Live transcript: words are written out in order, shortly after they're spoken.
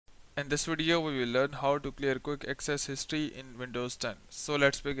In this video, we will learn how to clear quick access history in Windows 10. So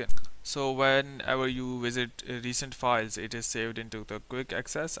let's begin. So whenever you visit recent files, it is saved into the quick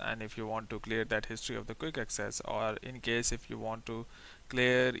access, and if you want to clear that history of the quick access, or in case if you want to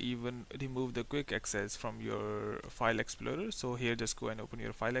clear even remove the quick access from your file explorer, so here just go and open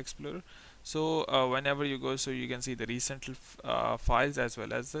your file explorer. So whenever you go, so you can see the recent files as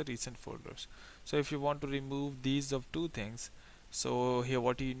well as the recent folders. So if you want to remove these of two things, so here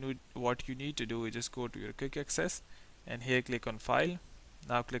what you need to do is just go to your quick access and here click on file.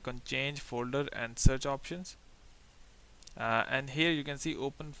 Now click on change folder and search options, and here you can see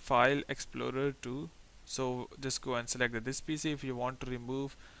open file explorer 2. So just go and select this PC if you want to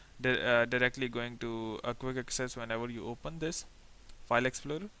remove directly going to a quick access whenever you open this file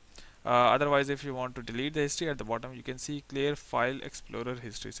explorer. Otherwise, if you want to delete the history, at the bottom you can see clear file explorer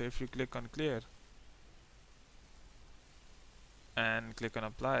history. So if you click on clear and click on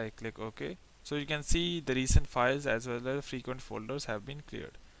apply, click OK, so you can see the recent files as well as frequent folders have been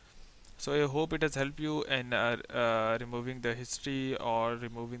cleared. So I hope it has helped you in removing the history or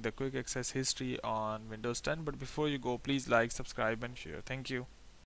removing the quick access history on Windows 10. But before you go, please like, subscribe and share. Thank you.